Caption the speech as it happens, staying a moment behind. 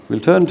We'll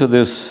turn to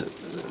this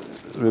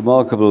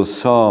remarkable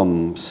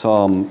psalm,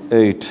 Psalm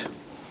 8.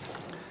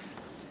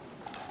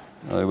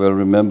 I well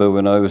remember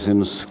when I was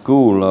in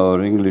school,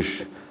 our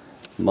English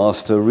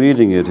master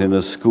reading it in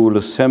a school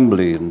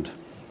assembly and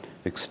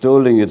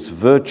extolling its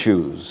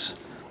virtues.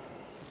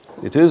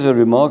 It is a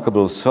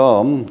remarkable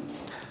psalm,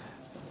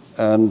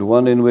 and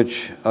one in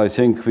which I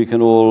think we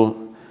can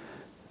all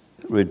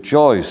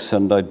rejoice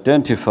and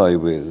identify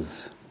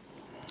with.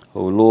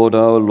 O Lord,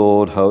 our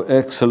Lord, how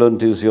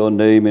excellent is your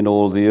name in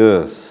all the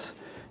earth,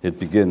 it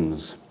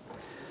begins.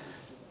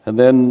 And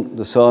then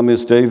the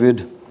psalmist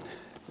David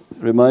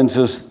reminds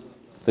us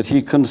that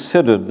he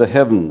considered the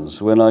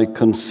heavens. When I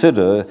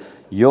consider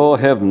your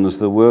heavens,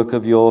 the work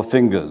of your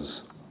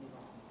fingers.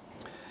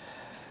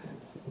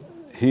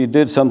 He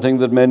did something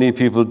that many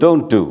people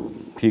don't do.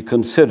 He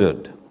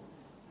considered,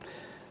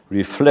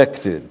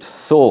 reflected,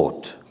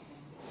 thought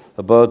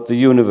about the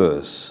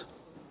universe.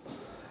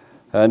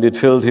 And it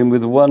filled him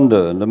with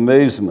wonder and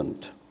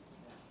amazement.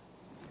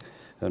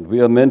 And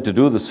we are meant to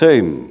do the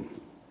same.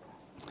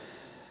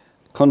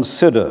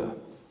 Consider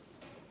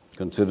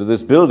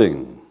this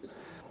building.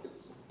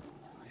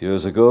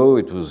 Years ago,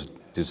 it was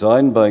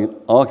designed by an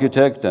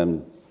architect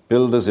and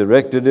builders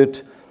erected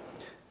it.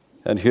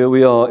 And here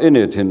we are in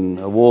it, in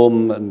a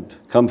warm and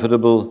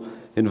comfortable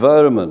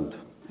environment,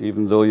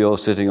 even though you're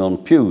sitting on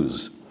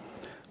pews,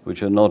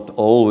 which are not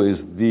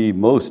always the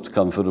most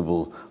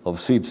comfortable of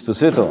seats to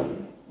sit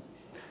on.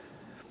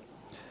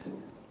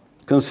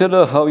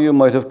 Consider how you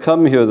might have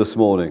come here this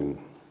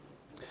morning.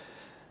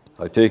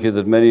 I take it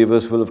that many of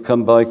us will have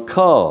come by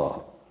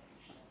car.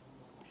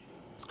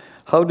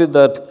 How did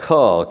that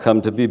car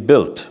come to be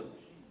built?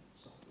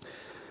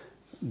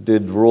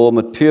 Did raw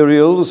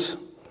materials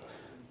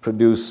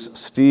produce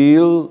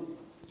steel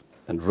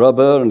and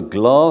rubber and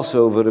glass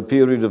over a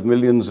period of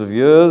millions of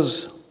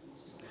years?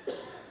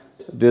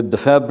 Did the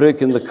fabric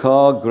in the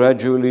car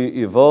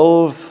gradually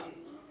evolve?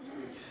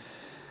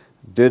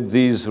 Did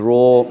these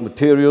raw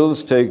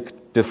materials take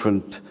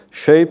different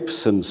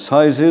shapes and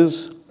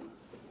sizes?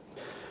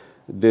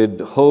 Did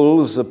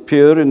holes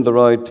appear in the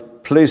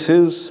right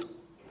places?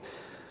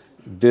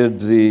 Did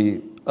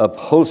the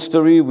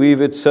upholstery weave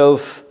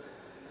itself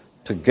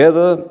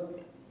together?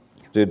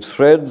 Did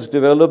threads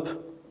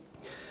develop?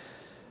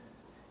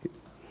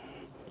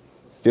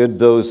 Did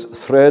those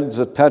threads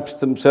attach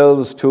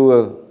themselves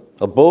to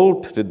a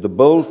bolt? Did the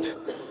bolt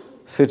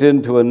fit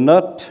into a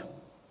nut?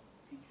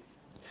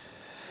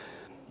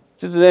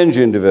 Did an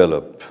engine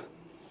develop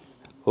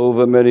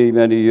over many,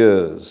 many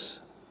years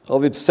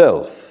of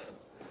itself?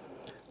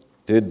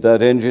 Did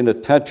that engine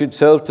attach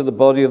itself to the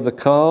body of the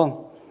car,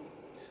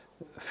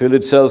 fill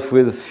itself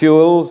with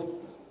fuel,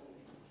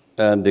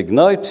 and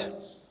ignite?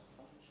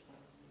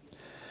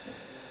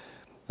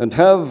 And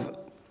have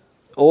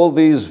all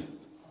these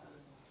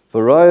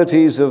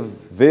varieties of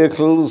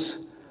vehicles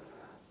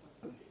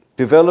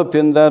developed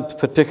in that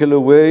particular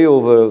way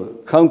over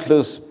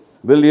countless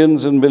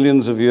millions and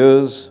millions of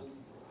years,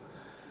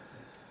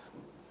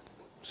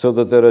 so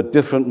that there are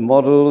different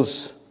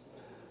models,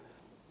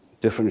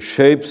 different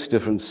shapes,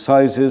 different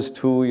sizes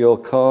to your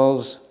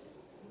cars,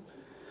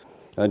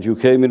 and you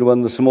came in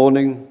one this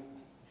morning?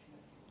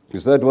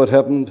 Is that what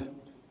happened?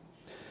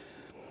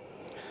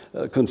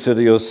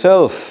 Consider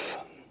yourself.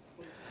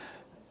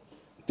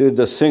 Did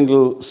a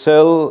single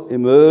cell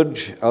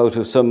emerge out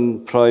of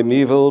some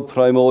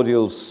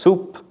primordial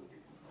soup?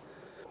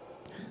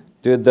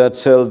 Did that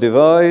cell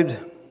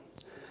divide?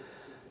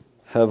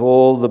 Have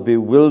all the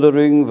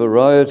bewildering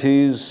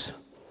varieties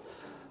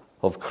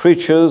of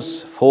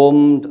creatures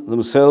formed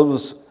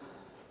themselves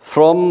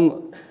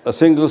from a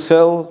single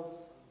cell?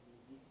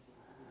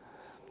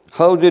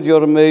 How did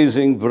your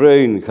amazing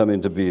brain come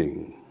into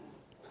being?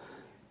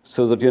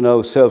 So that you're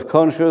now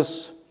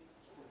self-conscious,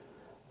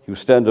 you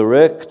stand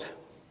erect,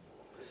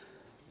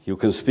 you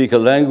can speak a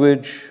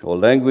language or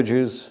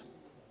languages.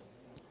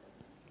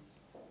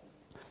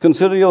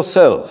 Consider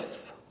yourself.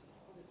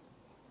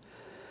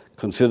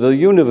 Consider the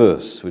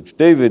universe, which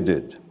David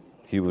did.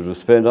 He would have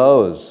spent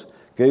hours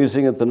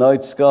gazing at the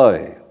night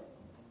sky.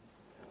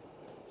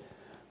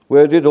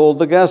 Where did all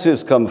the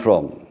gases come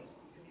from?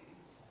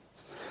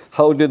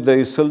 How did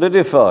they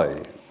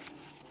solidify?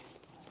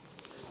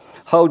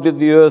 How did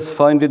the earth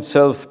find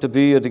itself to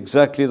be at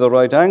exactly the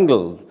right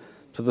angle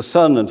to the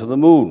sun and to the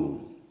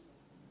moon?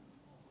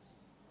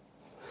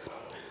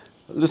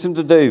 Listen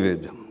to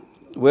David.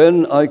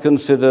 When I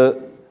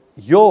consider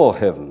your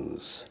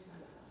heavens,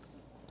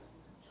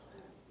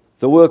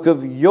 the work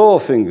of your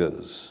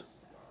fingers.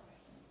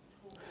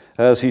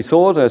 As he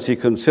thought, as he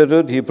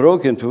considered, he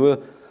broke into a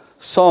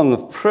song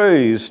of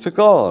praise to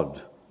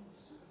God.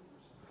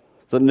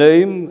 The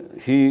name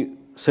he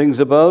sings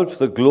about,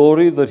 the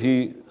glory that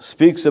he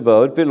speaks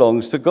about,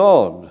 belongs to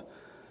God.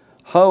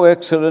 How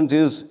excellent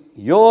is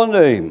your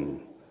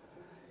name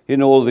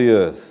in all the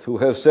earth, who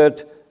have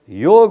set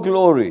your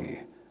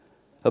glory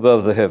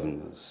above the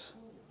heavens.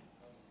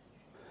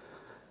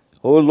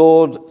 O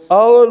Lord,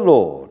 our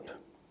Lord.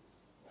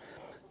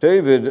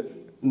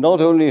 David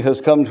not only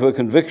has come to a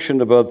conviction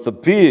about the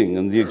being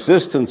and the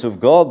existence of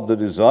God, the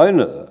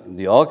designer, and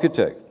the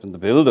architect, and the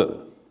builder,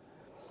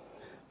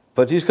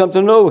 but he's come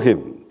to know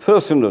him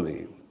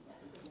personally,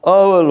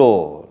 our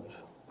Lord.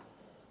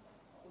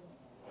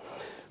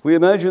 We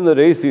imagine that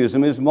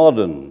atheism is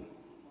modern,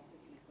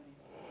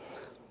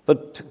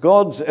 but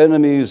God's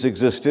enemies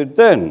existed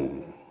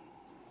then.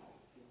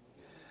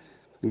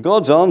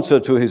 God's answer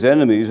to his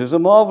enemies is a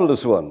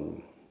marvelous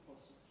one.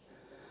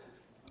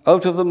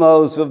 Out of the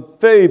mouths of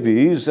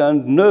babies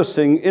and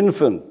nursing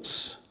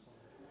infants,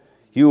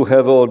 you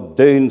have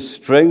ordained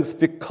strength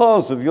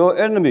because of your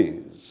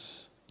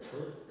enemies.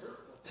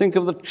 Think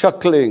of the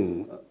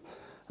chuckling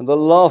and the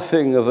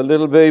laughing of a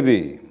little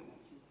baby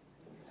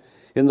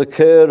in the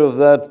care of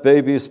that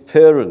baby's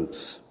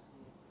parents.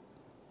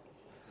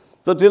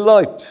 The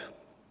delight,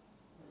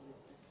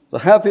 the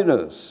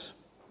happiness,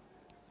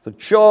 the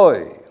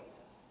joy.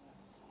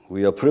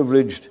 We are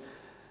privileged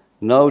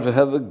now to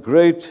have a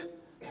great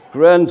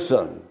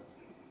grandson,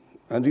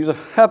 and he's a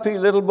happy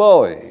little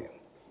boy,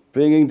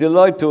 bringing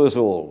delight to us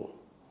all.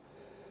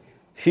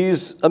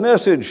 He's a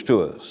message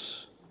to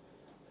us.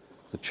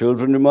 The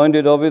children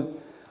reminded of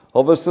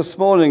us this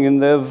morning in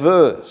their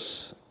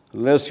verse,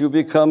 unless you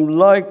become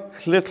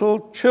like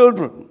little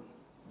children.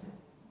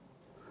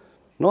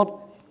 Not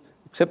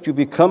except you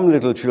become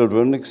little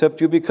children,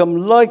 except you become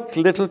like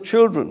little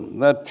children,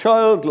 that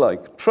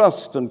childlike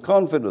trust and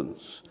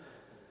confidence.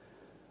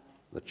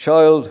 The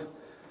child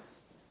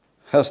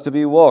has to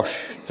be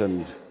washed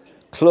and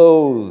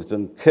clothed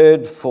and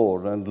cared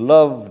for and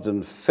loved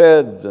and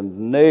fed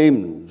and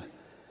named.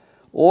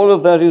 All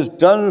of that is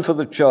done for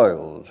the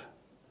child.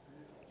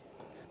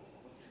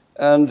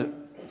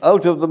 And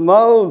out of the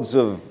mouths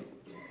of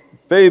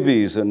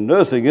babies and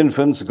nursing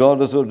infants, God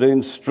has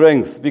ordained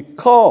strength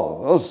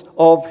because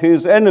of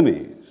his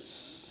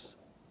enemies.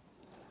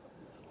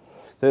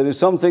 There is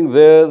something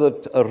there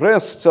that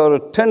arrests our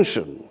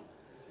attention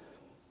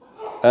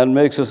and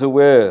makes us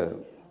aware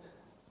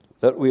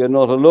that we are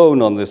not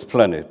alone on this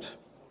planet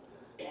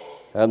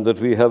and that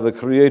we have a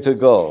Creator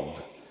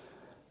God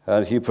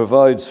and he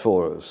provides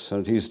for us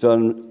and he's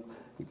done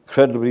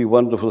incredibly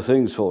wonderful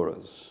things for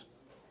us.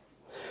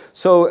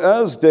 So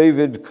as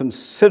David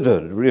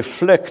considered,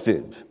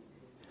 reflected,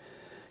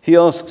 he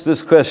asks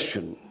this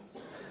question: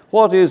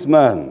 what is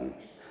man,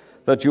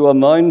 that you are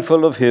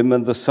mindful of him,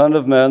 and the Son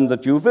of Man,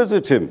 that you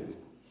visit him?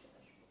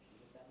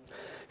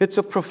 It's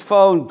a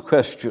profound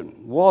question.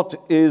 What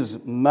is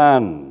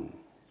man?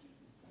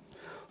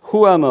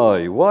 Who am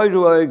I? Why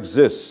do I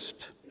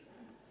exist?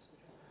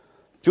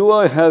 Do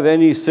I have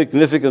any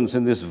significance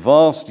in this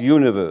vast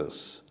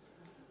universe?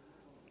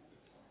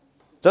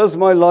 Does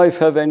my life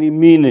have any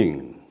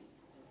meaning?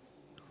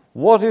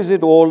 What is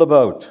it all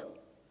about?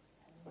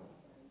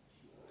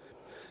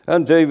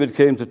 And David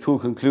came to two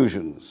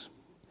conclusions.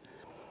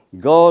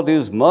 God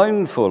is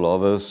mindful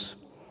of us,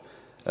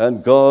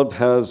 and God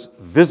has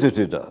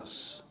visited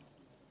us.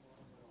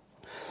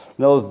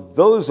 Now,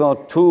 those are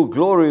two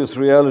glorious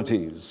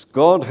realities.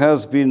 God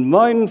has been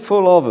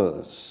mindful of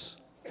us.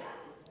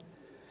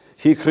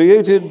 He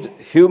created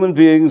human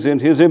beings in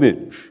his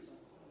image,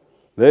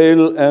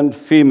 male and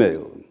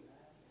female,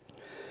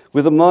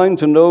 with a mind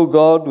to know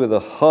God, with a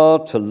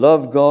heart to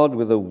love God,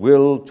 with a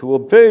will to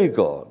obey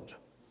God.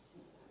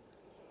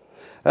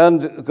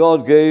 And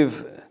God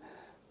gave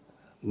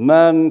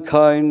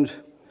mankind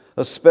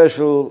a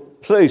special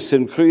place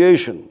in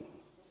creation.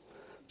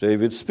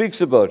 David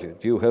speaks about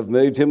it. You have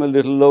made him a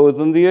little lower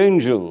than the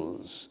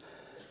angels.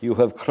 You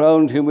have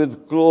crowned him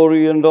with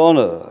glory and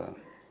honor.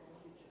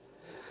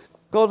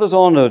 God has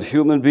honored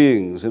human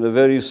beings in a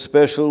very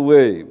special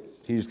way.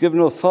 He's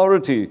given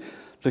authority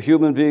to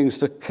human beings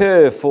to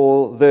care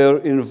for their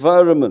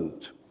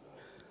environment,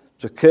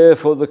 to care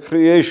for the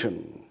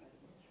creation,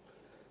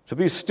 to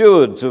be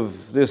stewards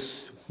of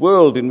this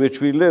world in which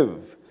we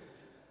live,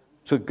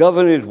 to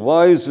govern it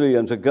wisely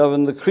and to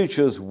govern the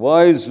creatures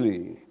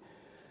wisely,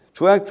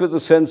 to act with a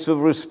sense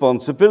of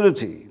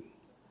responsibility.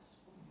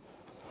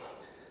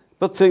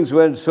 But things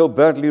went so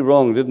badly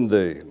wrong, didn't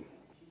they?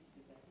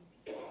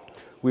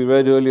 We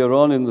read earlier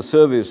on in the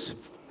service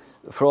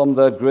from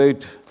that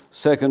great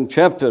second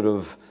chapter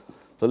of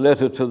the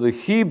letter to the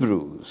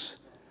Hebrews,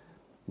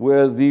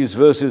 where these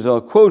verses are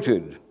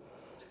quoted.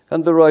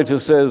 And the writer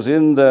says,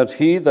 in that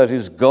he, that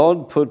is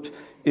God, put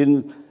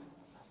in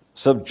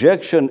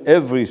subjection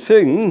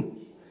everything,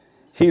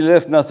 he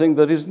left nothing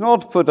that is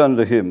not put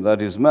under him,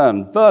 that is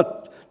man.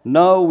 But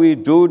now we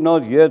do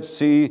not yet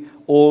see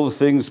all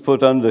things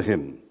put under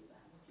him.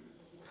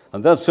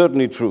 And that's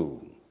certainly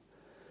true.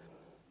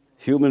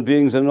 Human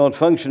beings are not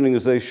functioning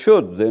as they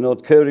should. They're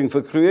not caring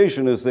for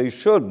creation as they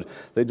should.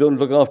 They don't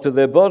look after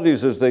their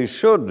bodies as they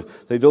should.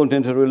 They don't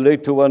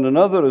interrelate to one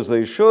another as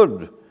they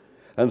should.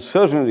 And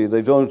certainly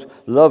they don't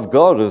love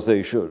God as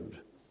they should.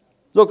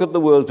 Look at the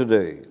world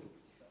today.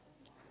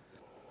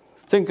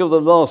 Think of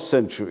the last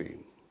century.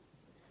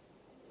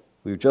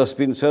 We've just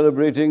been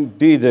celebrating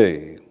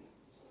D-Day,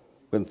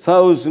 when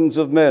thousands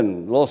of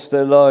men lost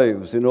their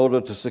lives in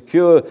order to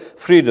secure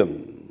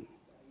freedom.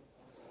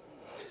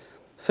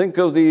 Think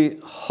of the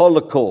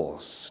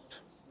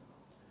Holocaust,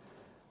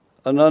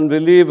 an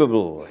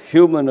unbelievable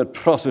human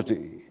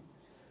atrocity.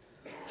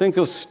 Think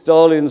of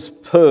Stalin's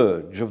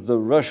purge of the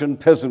Russian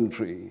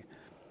peasantry.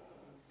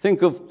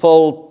 Think of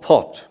Pol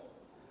Pot.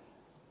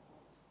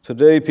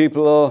 Today,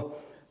 people are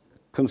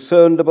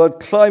concerned about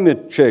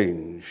climate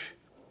change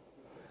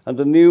and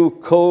a new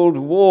Cold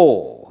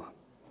War.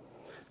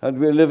 And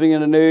we're living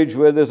in an age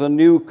where there's a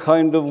new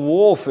kind of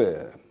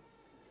warfare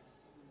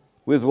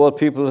with what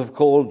people have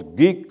called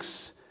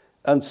geeks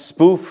and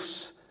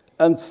spoofs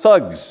and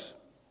thugs.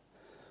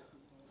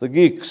 The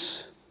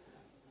geeks,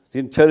 the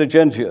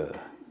intelligentsia,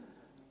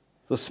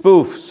 the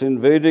spoofs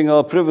invading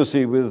our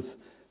privacy with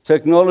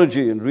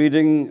technology and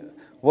reading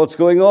what's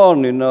going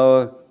on in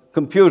our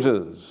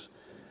computers,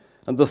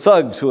 and the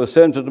thugs who are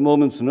sent at a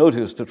moment's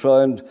notice to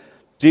try and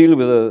deal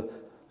with a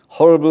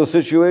horrible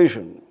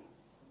situation.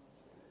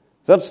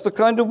 That's the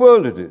kind of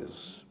world it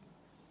is.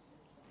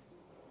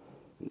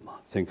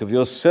 Think of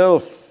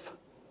yourself.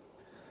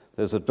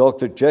 There's a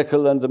Dr.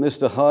 Jekyll and a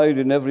Mr. Hyde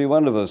in every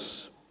one of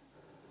us.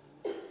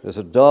 There's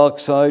a dark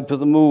side to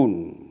the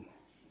moon.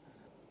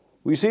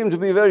 We seem to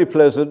be very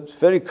pleasant,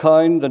 very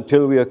kind,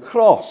 until we are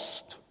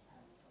crossed,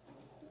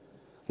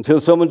 until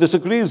someone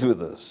disagrees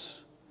with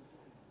us.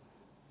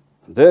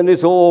 Then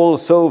it's all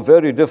so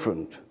very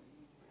different.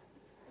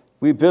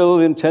 We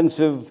build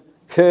intensive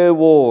care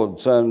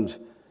wards and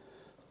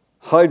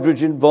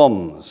hydrogen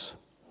bombs.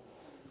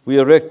 We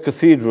erect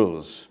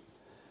cathedrals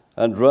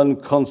and run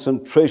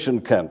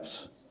concentration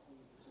camps.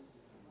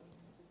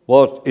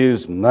 What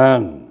is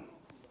man?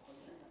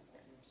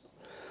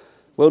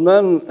 Well,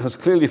 man has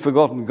clearly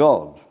forgotten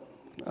God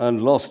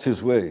and lost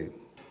his way.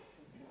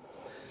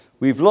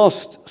 We've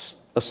lost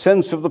a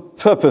sense of the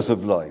purpose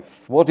of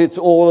life, what it's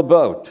all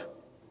about.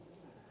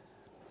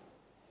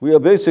 We are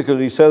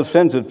basically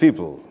self-centered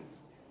people,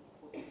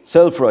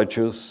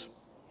 self-righteous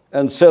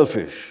and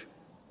selfish.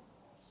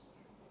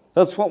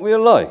 That's what we are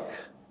like.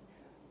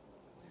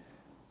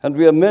 And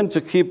we are meant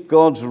to keep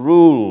God's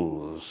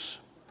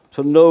rules,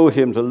 to know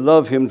Him, to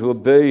love Him, to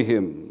obey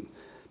Him.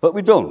 But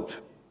we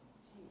don't.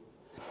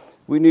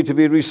 We need to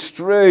be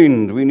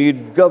restrained. We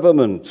need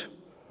government.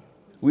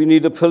 We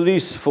need a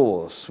police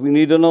force. We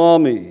need an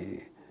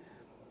army.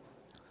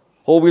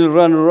 Or we'll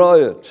run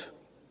riot.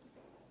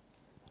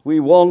 We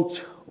want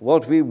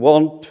what we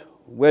want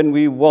when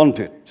we want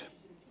it.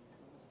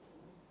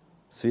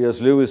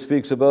 C.S. Lewis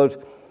speaks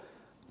about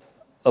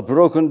a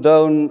broken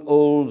down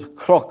old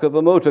crock of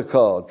a motor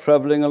car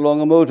traveling along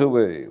a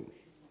motorway.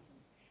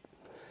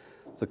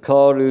 The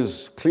car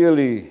is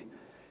clearly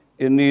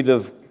in need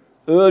of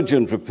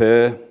urgent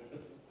repair.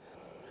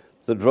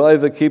 The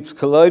driver keeps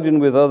colliding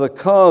with other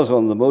cars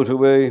on the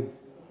motorway,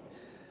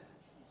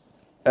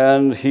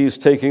 and he's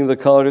taking the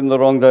car in the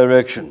wrong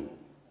direction.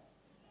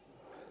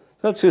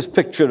 That's his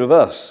picture of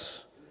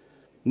us,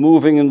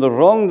 moving in the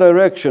wrong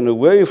direction,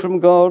 away from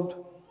God,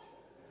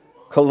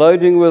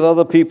 colliding with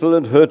other people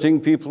and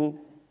hurting people,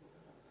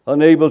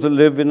 unable to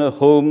live in a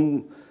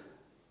home,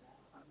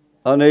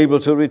 unable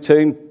to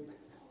retain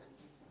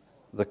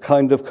the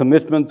kind of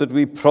commitment that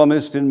we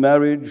promised in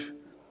marriage,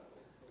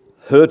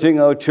 hurting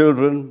our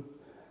children,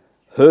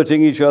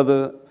 hurting each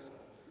other,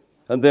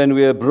 and then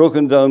we are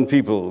broken down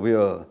people. We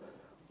are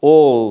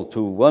all,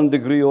 to one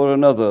degree or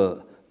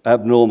another,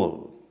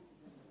 abnormal.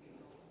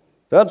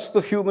 That's the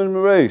human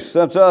race.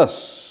 That's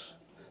us.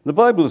 The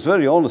Bible is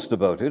very honest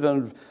about it,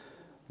 and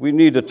we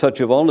need a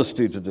touch of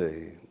honesty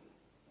today.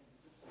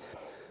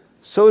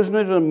 So isn't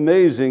it an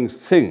amazing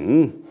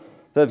thing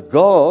that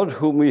God,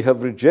 whom we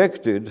have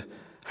rejected,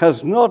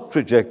 has not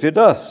rejected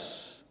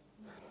us?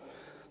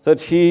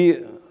 That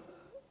He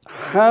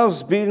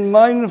has been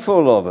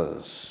mindful of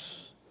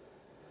us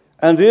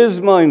and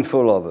is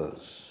mindful of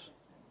us.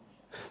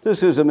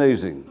 This is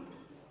amazing.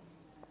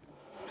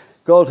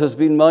 God has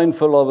been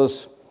mindful of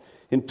us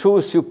in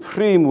two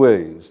supreme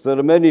ways. There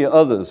are many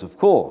others, of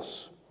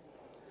course.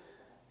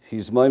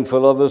 He's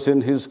mindful of us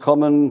in His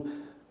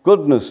common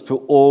goodness to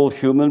all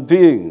human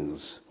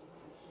beings.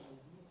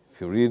 If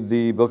you read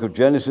the book of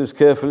Genesis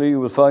carefully, you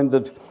will find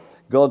that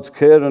God's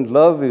care and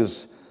love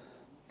is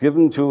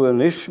given to an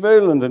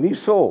Ishmael and an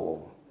Esau,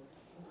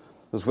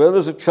 as well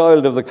as a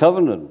child of the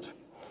covenant.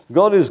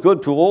 God is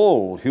good to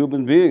all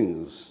human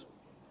beings.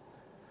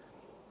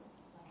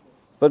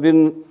 But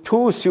in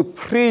two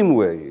supreme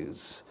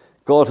ways,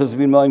 God has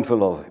been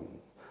mindful of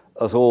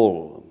us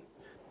all.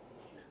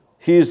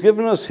 He has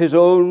given us His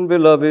own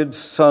beloved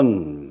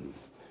Son,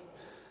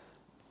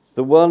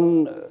 the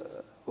one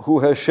who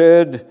has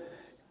shared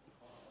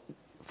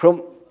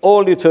from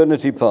all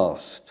eternity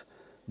past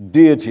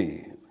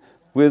deity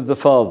with the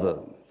Father,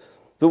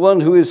 the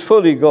one who is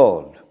fully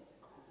God,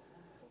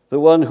 the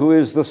one who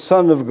is the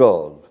Son of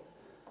God,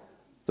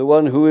 the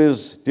one who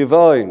is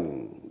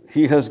divine.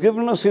 He has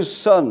given us His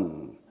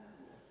Son,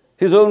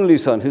 His only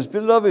Son, His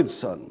beloved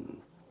Son.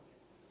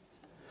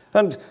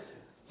 And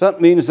that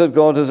means that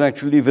God has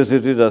actually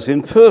visited us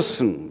in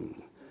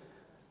person.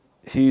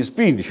 He's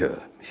been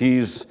here.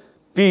 He's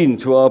been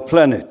to our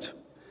planet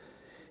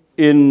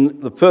in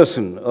the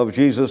person of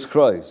Jesus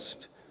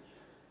Christ.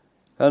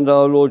 And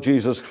our Lord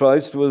Jesus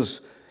Christ was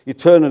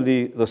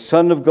eternally the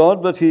Son of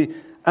God, but he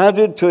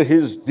added to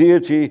his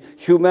deity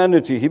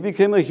humanity. He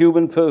became a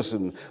human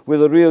person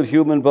with a real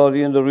human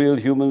body and a real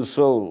human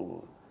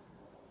soul.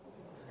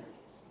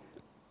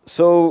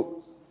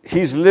 So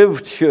he's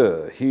lived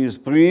here. He's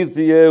breathed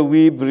the air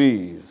we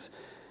breathe.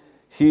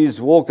 He's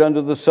walked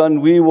under the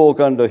sun we walk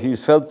under.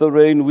 He's felt the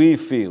rain we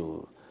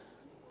feel.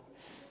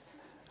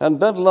 And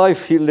that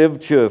life he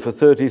lived here for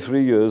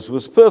 33 years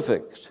was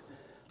perfect,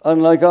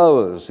 unlike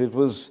ours. It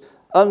was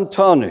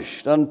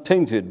untarnished,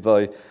 untainted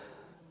by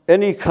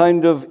any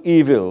kind of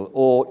evil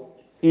or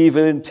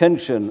evil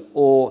intention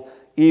or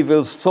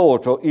evil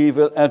thought or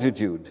evil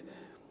attitude.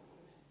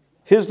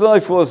 His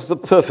life was the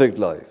perfect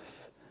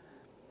life.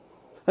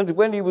 And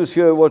when he was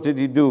here, what did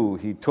he do?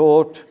 He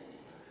taught,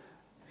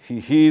 he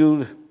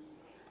healed,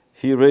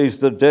 he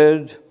raised the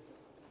dead,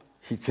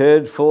 he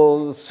cared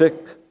for the sick.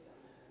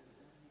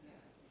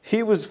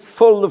 He was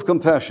full of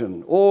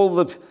compassion. All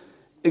that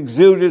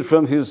exuded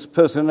from his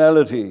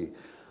personality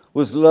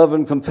was love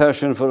and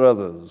compassion for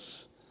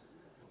others.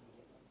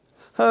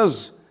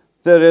 Has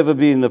there ever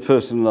been a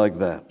person like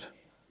that?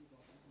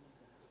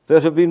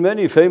 There have been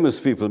many famous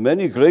people,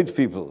 many great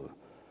people,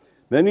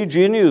 many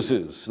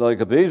geniuses like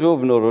a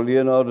Beethoven or a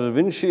Leonardo da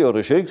Vinci or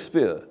a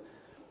Shakespeare.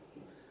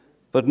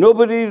 But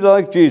nobody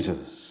like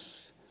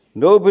Jesus,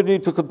 nobody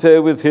to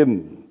compare with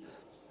him,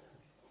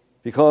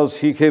 because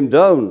he came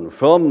down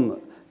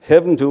from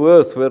heaven to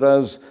earth,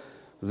 whereas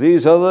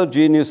these other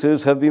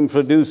geniuses have been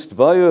produced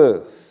by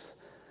earth.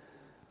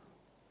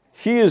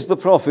 He is the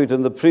prophet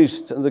and the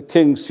priest and the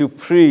king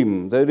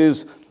supreme. There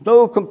is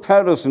no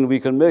comparison we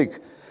can make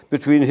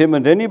between him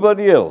and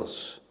anybody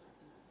else.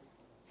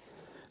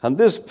 And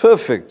this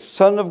perfect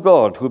Son of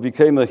God, who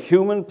became a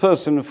human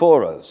person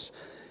for us,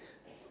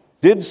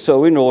 did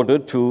so in order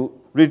to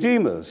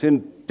redeem us,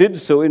 and did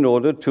so in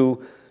order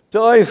to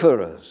die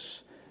for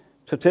us,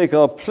 to take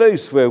our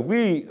place where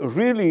we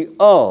really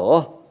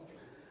are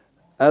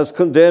as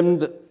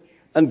condemned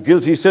and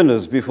guilty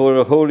sinners before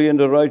a holy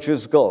and a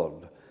righteous God.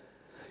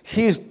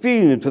 He's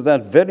been into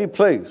that very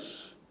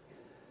place.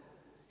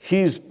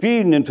 He's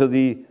been into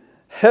the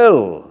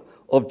hell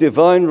of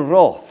divine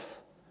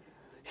wrath.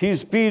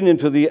 He's been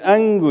into the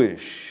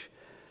anguish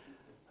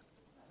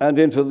and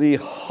into the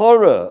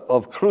horror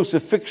of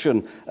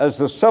crucifixion as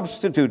the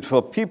substitute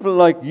for people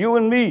like you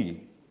and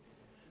me,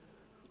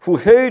 who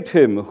hate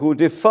him, who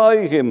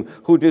defy him,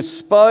 who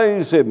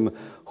despise him,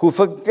 who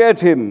forget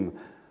him,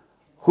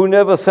 who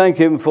never thank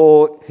him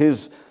for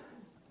his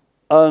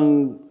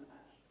unchanging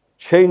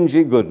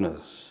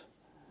goodness.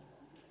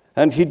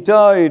 And he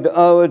died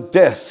our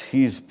death.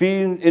 He's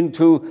been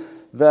into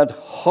that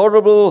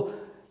horrible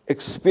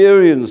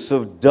experience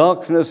of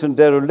darkness and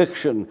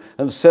dereliction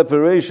and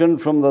separation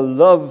from the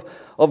love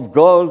of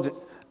God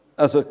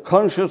as a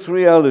conscious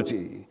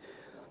reality,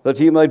 that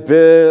he might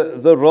bear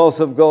the wrath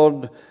of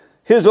God,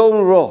 his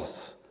own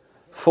wrath,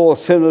 for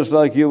sinners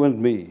like you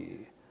and me.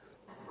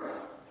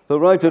 The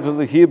writer to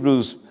the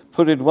Hebrews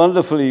put it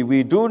wonderfully.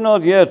 We do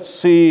not yet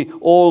see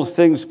all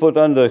things put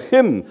under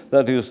him,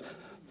 that is,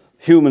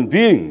 human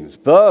beings,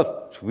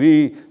 but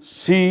we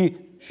see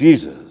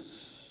Jesus.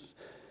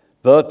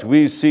 But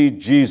we see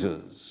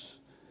Jesus.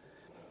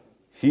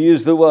 He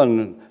is the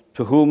one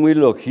to whom we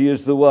look. He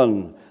is the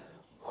one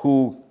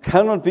who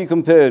cannot be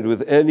compared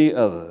with any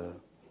other.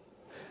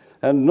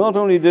 And not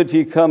only did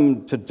he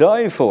come to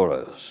die for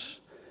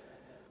us,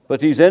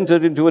 but he's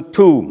entered into a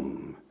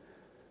tomb.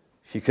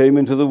 He came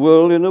into the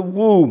world in a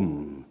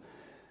womb.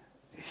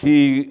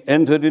 He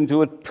entered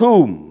into a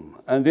tomb,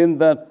 and in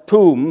that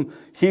tomb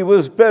he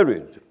was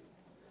buried.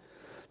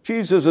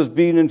 Jesus has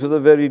been into the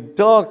very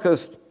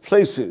darkest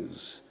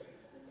places,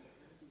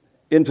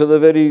 into the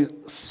very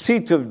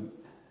seat of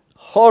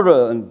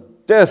horror and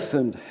death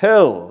and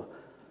hell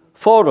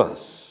for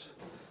us.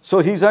 So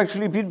he's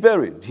actually been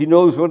buried. He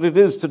knows what it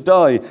is to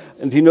die,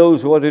 and he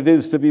knows what it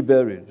is to be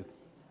buried.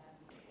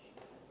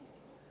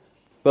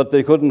 But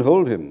they couldn't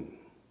hold him.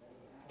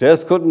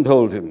 Death couldn't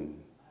hold him.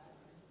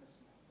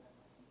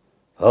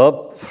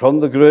 Up from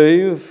the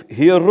grave,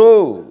 he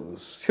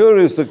arose. Here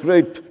is the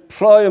great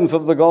triumph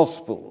of the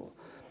gospel.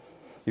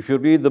 If you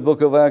read the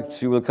book of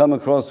Acts, you will come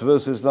across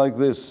verses like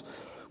this.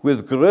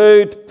 With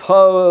great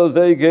power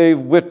they gave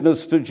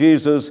witness to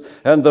Jesus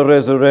and the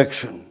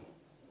resurrection.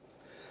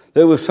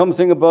 There was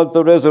something about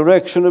the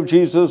resurrection of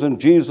Jesus and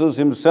Jesus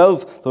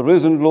himself, the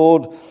risen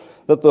Lord,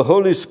 that the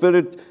Holy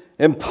Spirit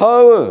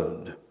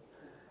empowered.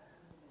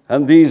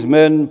 And these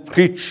men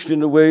preached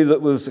in a way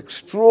that was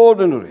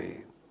extraordinary.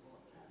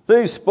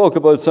 They spoke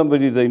about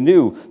somebody they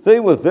knew. They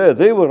were there.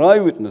 They were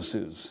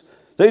eyewitnesses.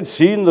 They'd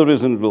seen the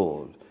risen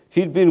Lord.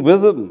 He'd been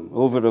with them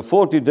over a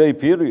 40-day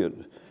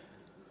period.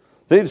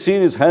 They'd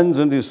seen his hands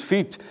and his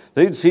feet.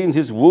 They'd seen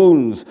his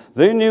wounds.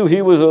 They knew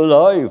he was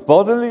alive,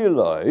 bodily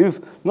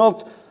alive,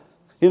 not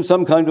in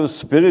some kind of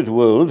spirit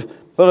world,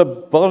 but a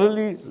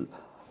bodily,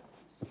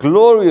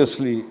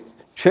 gloriously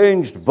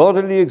changed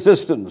bodily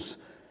existence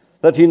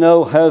that he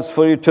now has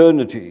for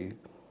eternity.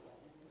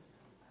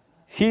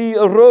 He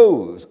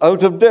arose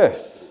out of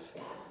death.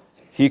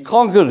 He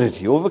conquered it.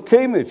 He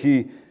overcame it.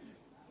 He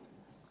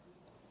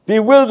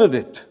bewildered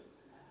it.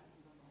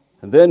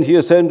 And then he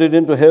ascended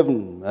into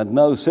heaven and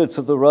now sits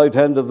at the right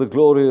hand of the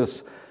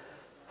glorious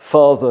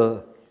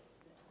Father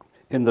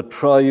in the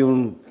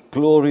triune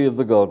glory of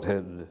the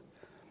Godhead,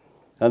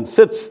 and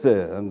sits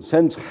there and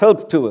sends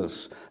help to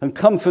us and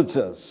comforts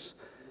us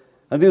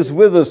and is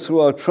with us through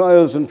our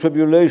trials and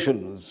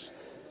tribulations,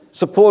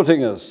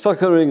 supporting us,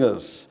 succoring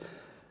us,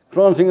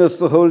 granting us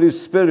the Holy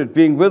Spirit,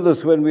 being with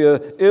us when we are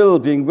ill,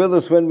 being with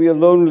us when we are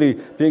lonely,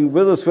 being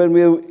with us when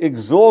we are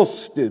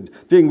exhausted,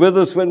 being with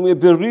us when we are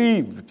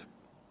bereaved.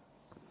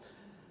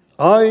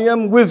 I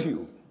am with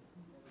you.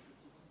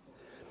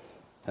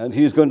 And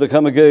he's going to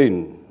come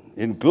again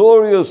in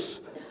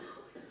glorious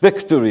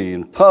victory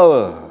and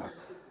power.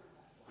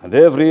 And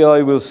every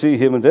eye will see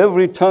him, and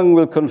every tongue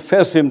will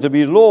confess him to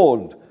be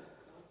Lord,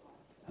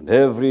 and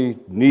every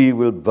knee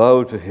will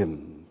bow to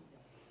him.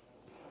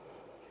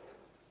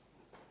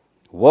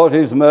 What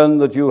is man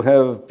that you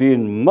have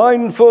been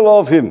mindful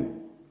of him?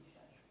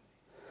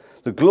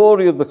 The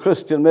glory of the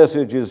Christian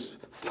message is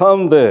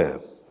found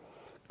there.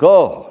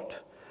 God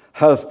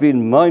has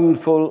been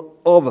mindful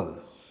of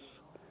us.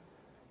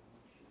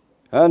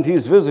 And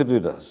he's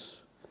visited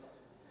us.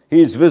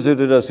 He's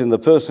visited us in the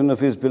person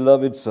of his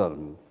beloved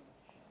Son.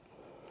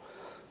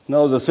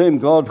 Now, the same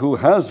God who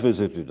has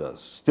visited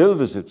us still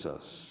visits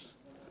us.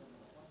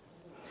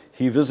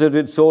 He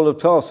visited Saul of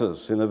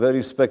Tarsus in a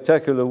very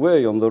spectacular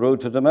way on the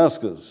road to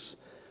Damascus.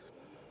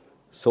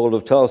 Saul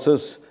of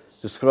Tarsus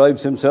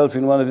describes himself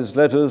in one of his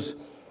letters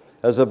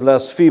as a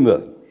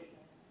blasphemer,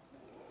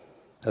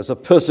 as a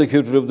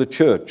persecutor of the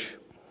church,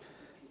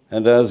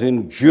 and as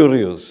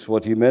injurious.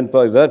 What he meant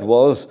by that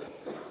was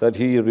that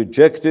he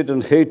rejected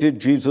and hated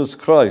Jesus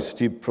Christ.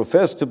 He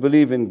professed to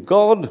believe in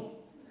God,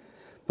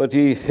 but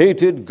he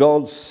hated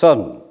God's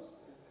Son.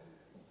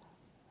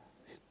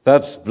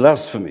 That's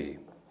blasphemy.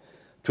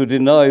 To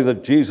deny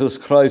that Jesus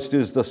Christ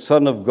is the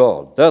Son of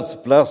God. That's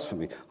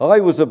blasphemy.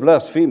 I was a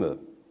blasphemer,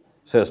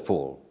 says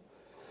Paul.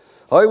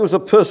 I was a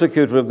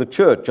persecutor of the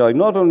church. I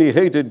not only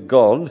hated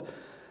God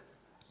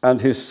and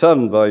his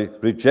Son by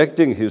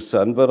rejecting his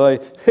Son, but I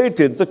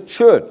hated the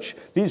church.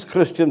 These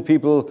Christian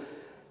people,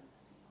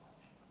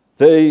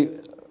 they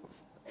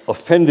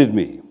offended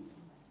me.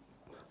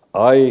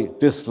 I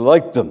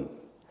disliked them.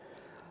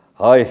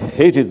 I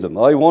hated them.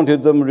 I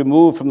wanted them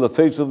removed from the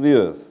face of the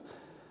earth.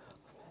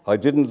 I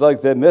didn't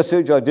like their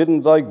message. I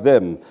didn't like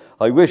them.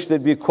 I wish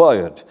they'd be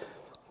quiet,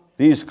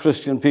 these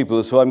Christian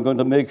people, so I'm going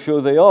to make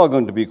sure they are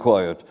going to be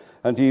quiet.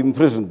 And he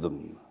imprisoned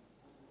them.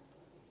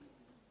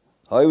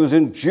 I was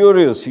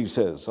injurious, he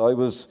says. I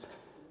was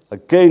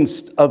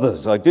against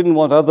others. I didn't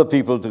want other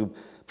people to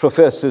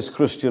profess this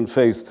Christian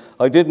faith.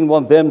 I didn't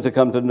want them to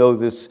come to know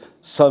this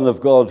Son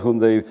of God whom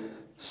they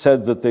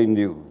said that they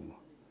knew.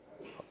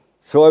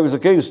 So I was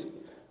against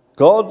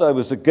God. I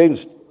was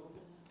against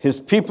his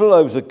people.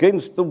 I was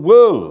against the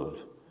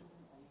world.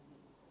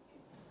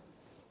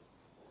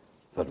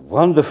 But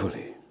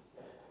wonderfully,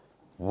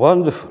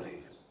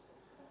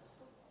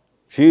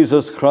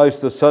 Jesus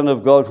Christ, the Son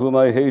of God whom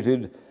I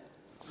hated,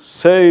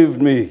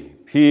 saved me.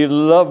 He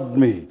loved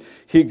me.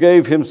 He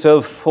gave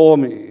himself for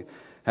me.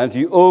 And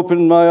he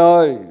opened my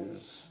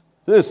eyes.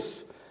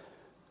 This,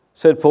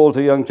 said Paul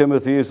to young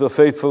Timothy, is a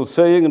faithful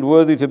saying and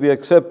worthy to be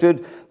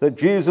accepted, that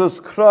Jesus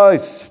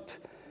Christ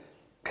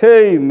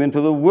came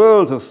into the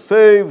world to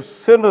save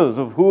sinners,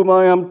 of whom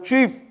I am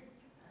chief.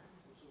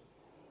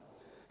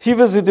 He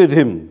visited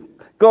him.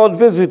 God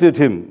visited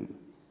him.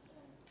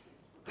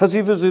 Has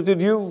he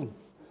visited you?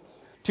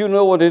 Do you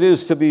know what it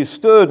is to be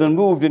stirred and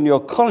moved in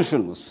your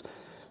conscience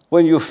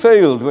when you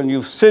failed, when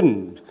you've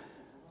sinned?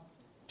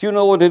 Do you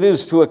know what it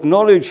is to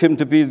acknowledge him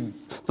to be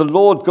the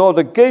Lord God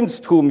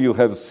against whom you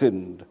have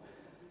sinned?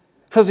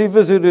 Has he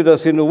visited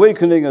us in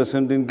awakening us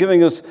and in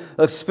giving us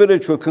a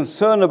spiritual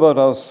concern about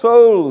our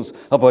souls,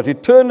 about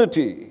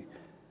eternity?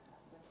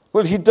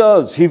 Well, he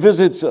does. He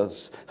visits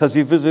us. Has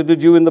he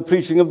visited you in the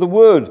preaching of the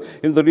word,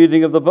 in the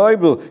reading of the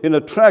Bible, in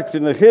a tract,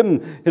 in a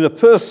hymn, in a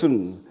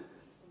person,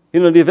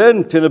 in an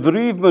event, in a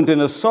bereavement,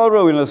 in a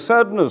sorrow, in a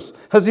sadness?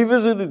 Has he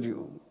visited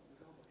you?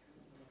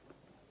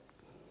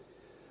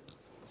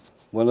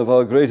 One of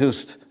our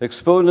greatest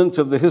exponents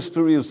of the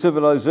history of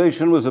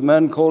civilization was a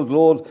man called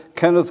Lord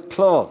Kenneth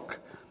Clark.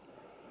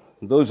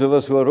 Those of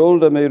us who are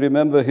older may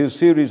remember his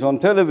series on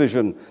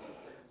television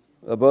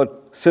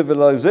about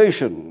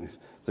civilization.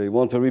 They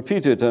want to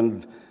repeat it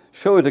and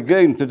show it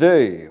again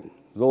today.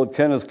 Lord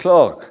Kenneth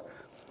Clark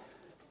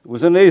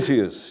was an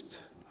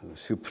atheist, a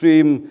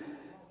supreme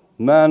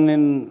man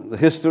in the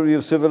history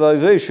of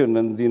civilization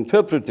and the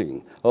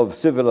interpreting of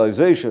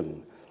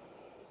civilization.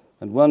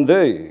 And one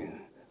day,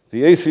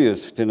 the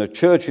atheist in a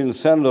church in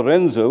San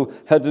Lorenzo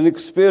had an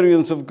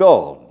experience of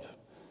God.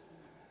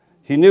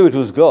 He knew it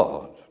was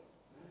God.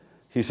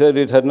 He said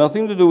it had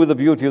nothing to do with the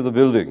beauty of the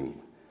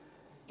building.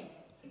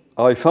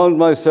 I found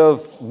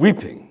myself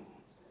weeping.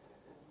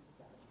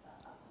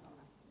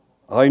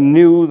 I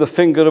knew the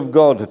finger of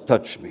God had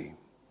touched me.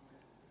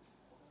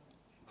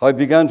 I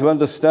began to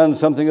understand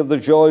something of the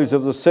joys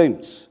of the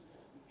saints.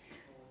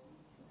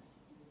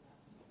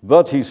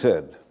 But, he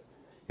said,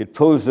 it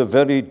posed a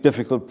very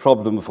difficult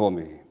problem for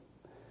me.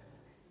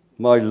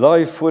 My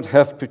life would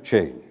have to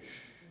change.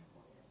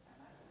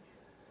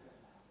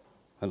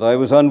 And I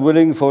was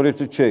unwilling for it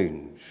to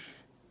change.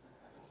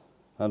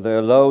 And I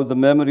allowed the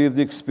memory of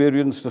the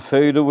experience to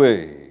fade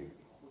away.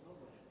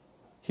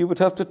 He would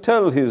have to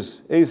tell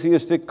his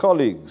atheistic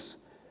colleagues,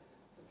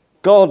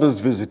 God has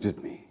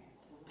visited me.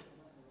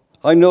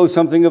 I know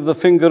something of the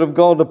finger of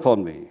God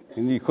upon me.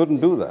 And he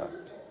couldn't do that.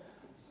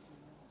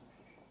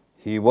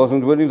 He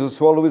wasn't willing to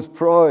swallow his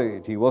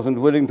pride. He wasn't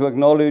willing to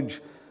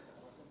acknowledge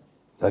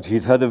that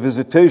he'd had a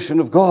visitation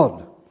of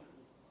God.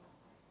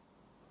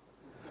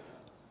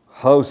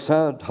 How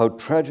sad, how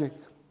tragic.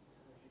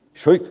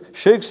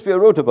 Shakespeare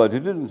wrote about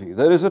it, didn't he?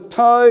 There is a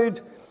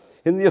tide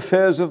in the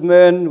affairs of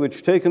men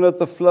which, taken at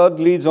the flood,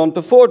 leads on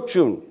to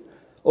fortune.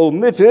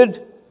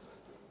 Omitted,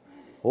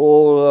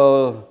 all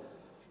our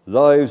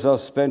lives are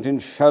spent in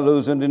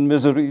shallows and in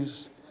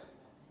miseries.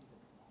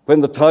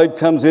 When the tide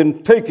comes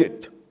in, take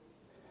it.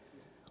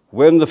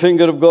 When the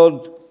finger of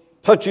God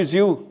touches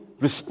you,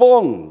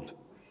 respond.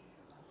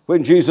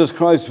 When Jesus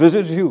Christ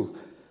visits you,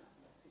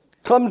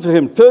 come to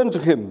him, turn to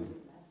him.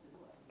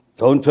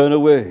 Don't turn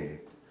away.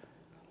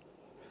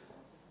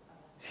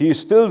 He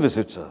still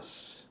visits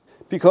us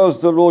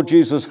because the Lord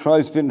Jesus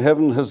Christ in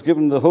heaven has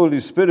given the Holy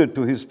Spirit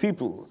to his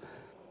people.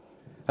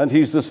 And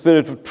he's the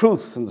Spirit of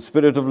truth and the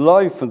Spirit of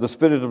life and the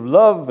Spirit of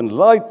love and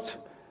light.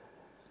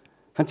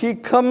 And he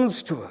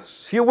comes to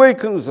us. He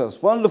awakens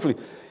us wonderfully.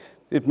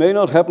 It may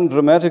not happen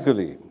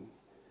dramatically.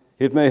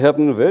 It may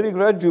happen very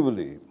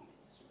gradually.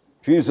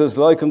 Jesus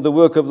likened the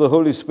work of the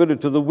Holy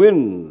Spirit to the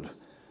wind.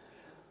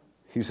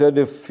 He said,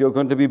 if you're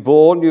going to be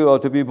born, you are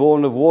to be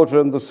born of water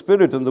and the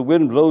Spirit, and the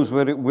wind blows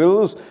where it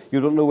wills.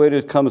 You don't know where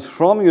it comes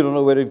from. You don't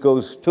know where it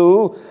goes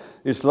to.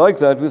 It's like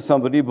that with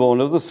somebody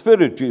born of the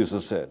Spirit,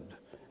 Jesus said.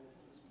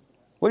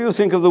 What do you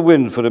think of the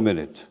wind for a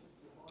minute?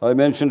 I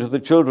mentioned to the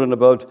children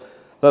about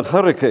that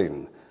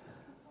hurricane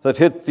that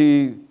hit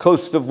the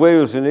coast of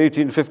Wales in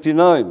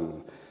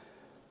 1859.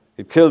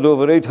 It killed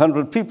over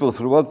 800 people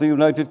throughout the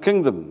United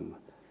Kingdom.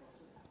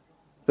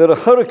 There are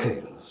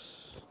hurricanes.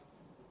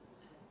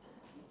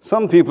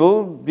 Some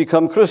people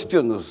become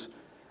Christians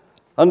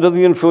under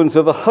the influence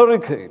of a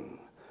hurricane.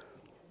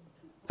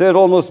 They're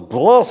almost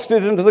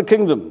blasted into the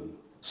kingdom,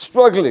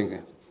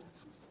 struggling,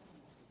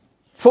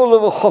 full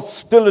of a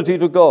hostility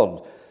to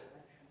God.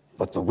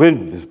 But the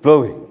wind is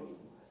blowing.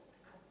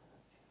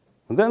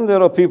 And then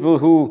there are people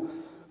who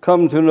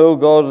come to know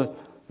God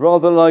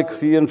rather like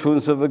the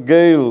influence of a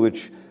gale,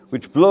 which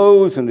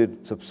blows and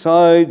it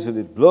subsides, and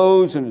it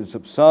blows and it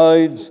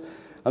subsides,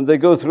 and they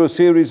go through a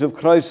series of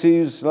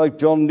crises like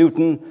John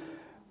Newton,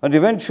 and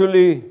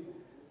eventually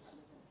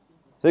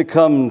they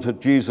come to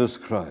Jesus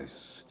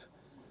Christ.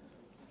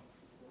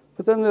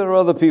 But then there are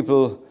other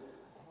people,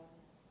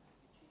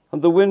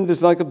 and the wind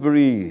is like a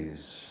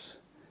breeze.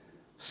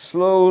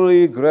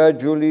 Slowly,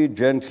 gradually,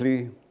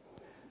 gently,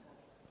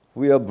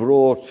 we are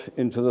brought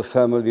into the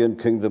family and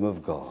kingdom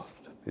of God.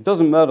 It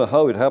doesn't matter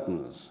how it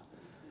happens,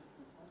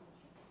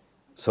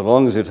 so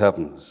long as it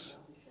happens.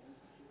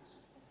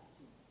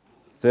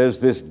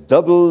 There's this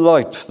double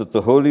light that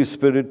the Holy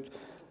Spirit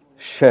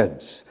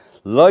sheds.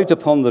 Light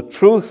upon the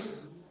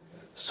truth,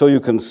 so you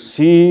can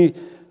see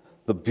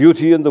the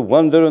beauty and the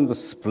wonder and the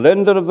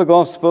splendor of the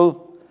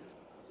gospel,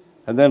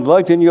 and then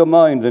light in your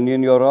mind and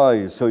in your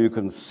eyes, so you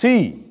can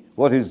see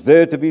what is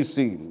there to be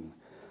seen.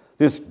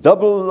 This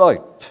double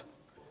light,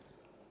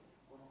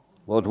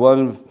 what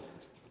one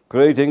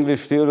great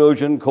English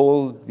theologian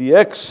called the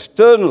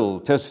external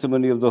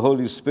testimony of the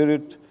Holy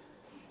Spirit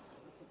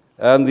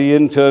and the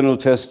internal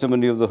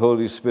testimony of the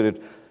Holy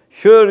Spirit.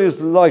 Here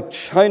is light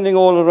shining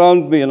all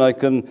around me, and I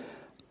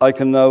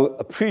can now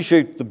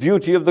appreciate the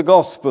beauty of the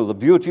gospel, the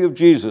beauty of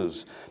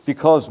Jesus,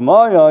 because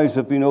my eyes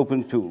have been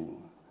opened to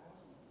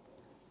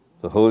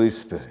the Holy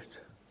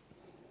Spirit.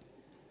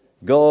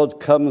 God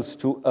comes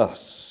to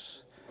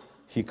us.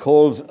 He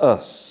calls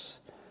us.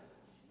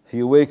 He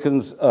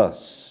awakens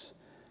us.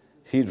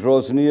 He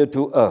draws near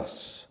to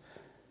us.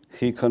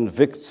 He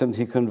convicts and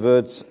he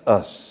converts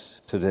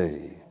us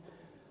today.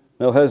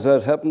 Now, has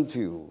that happened to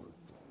you?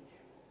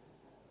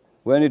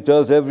 When it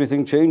does,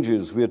 everything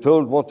changes. We are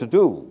told what to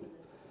do.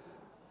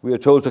 We are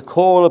told to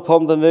call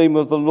upon the name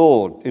of the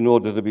Lord in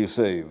order to be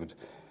saved.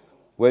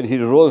 When he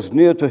draws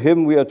near to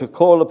him, we are to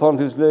call upon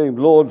his name.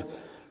 Lord,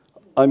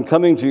 I'm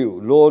coming to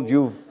you. Lord,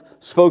 you've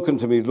spoken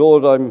to me.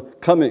 Lord, I'm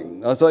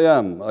coming as I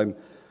am. I'm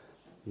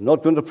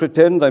not going to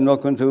pretend. I'm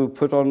not going to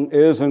put on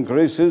airs and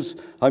graces.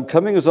 I'm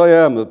coming as I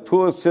am, a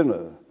poor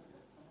sinner.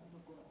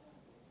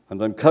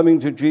 And I'm coming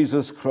to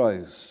Jesus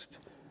Christ.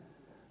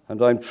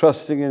 And I'm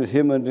trusting in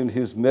him and in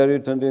his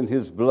merit and in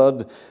his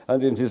blood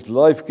and in his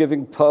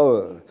life-giving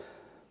power,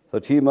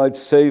 that he might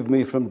save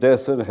me from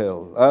death and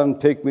hell and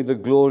take me to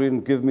glory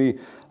and give me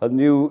a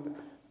new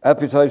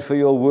appetite for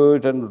your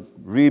word and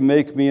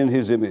remake me in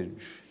his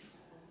image.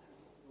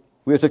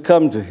 We are to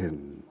come to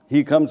him.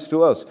 He comes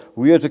to us.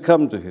 We are to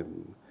come to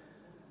him.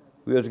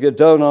 We are to get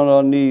down on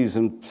our knees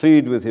and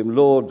plead with him,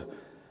 Lord,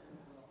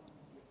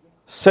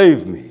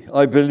 Save me.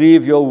 I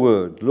believe your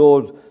word.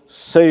 Lord,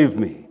 save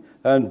me.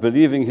 And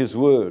believing his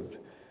word,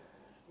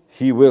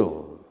 he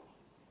will.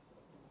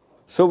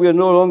 So we are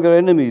no longer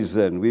enemies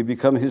then. We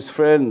become his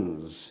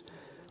friends.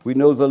 We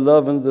know the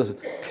love and the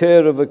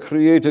care of a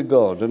creator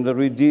God and a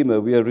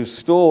redeemer. We are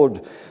restored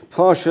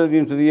partially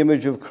into the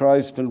image of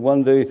Christ and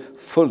one day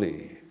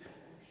fully.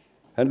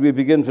 And we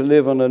begin to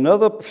live on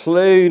another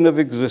plane of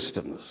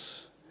existence.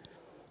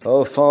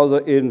 Our Father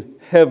in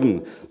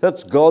heaven,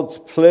 that's God's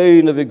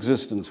plane of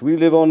existence. We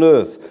live on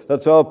earth,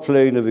 that's our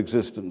plane of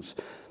existence.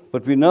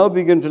 But we now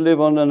begin to live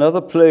on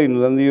another plane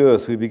than the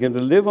earth. We begin to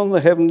live on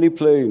the heavenly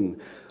plane.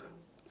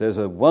 There's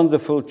a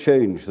wonderful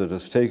change that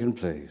has taken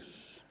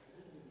place.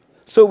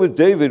 So with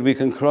David, we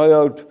can cry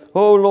out,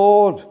 "O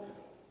Lord,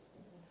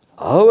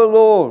 our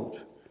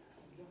Lord,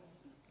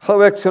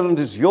 how excellent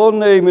is your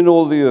name in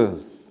all the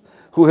earth,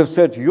 who have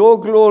set your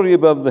glory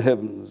above the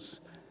heavens.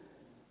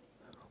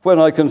 When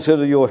I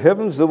consider your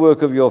heavens, the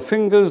work of your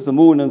fingers, the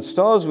moon and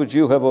stars which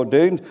you have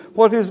ordained,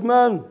 what is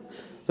man,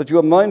 that you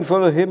are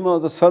mindful of him, or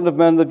the Son of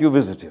Man, that you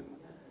visit him?"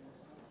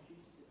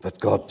 But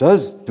God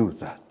does do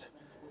that.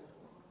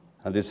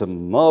 And it's a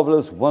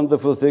marvelous,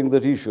 wonderful thing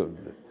that he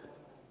should.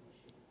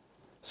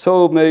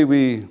 So may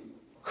we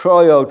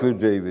cry out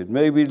with David.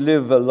 May we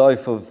live a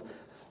life of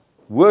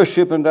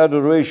worship and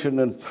adoration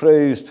and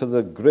praise to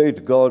the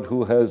great God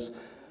who has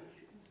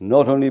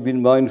not only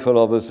been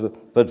mindful of us,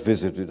 but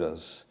visited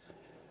us.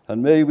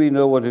 And may we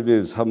know what it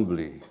is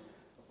humbly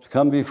to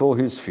come before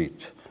his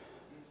feet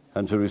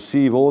and to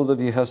receive all that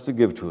he has to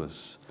give to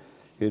us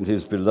in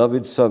his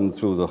beloved Son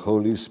through the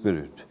Holy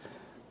Spirit,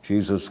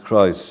 Jesus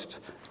Christ,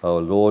 our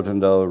Lord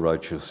and our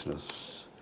righteousness.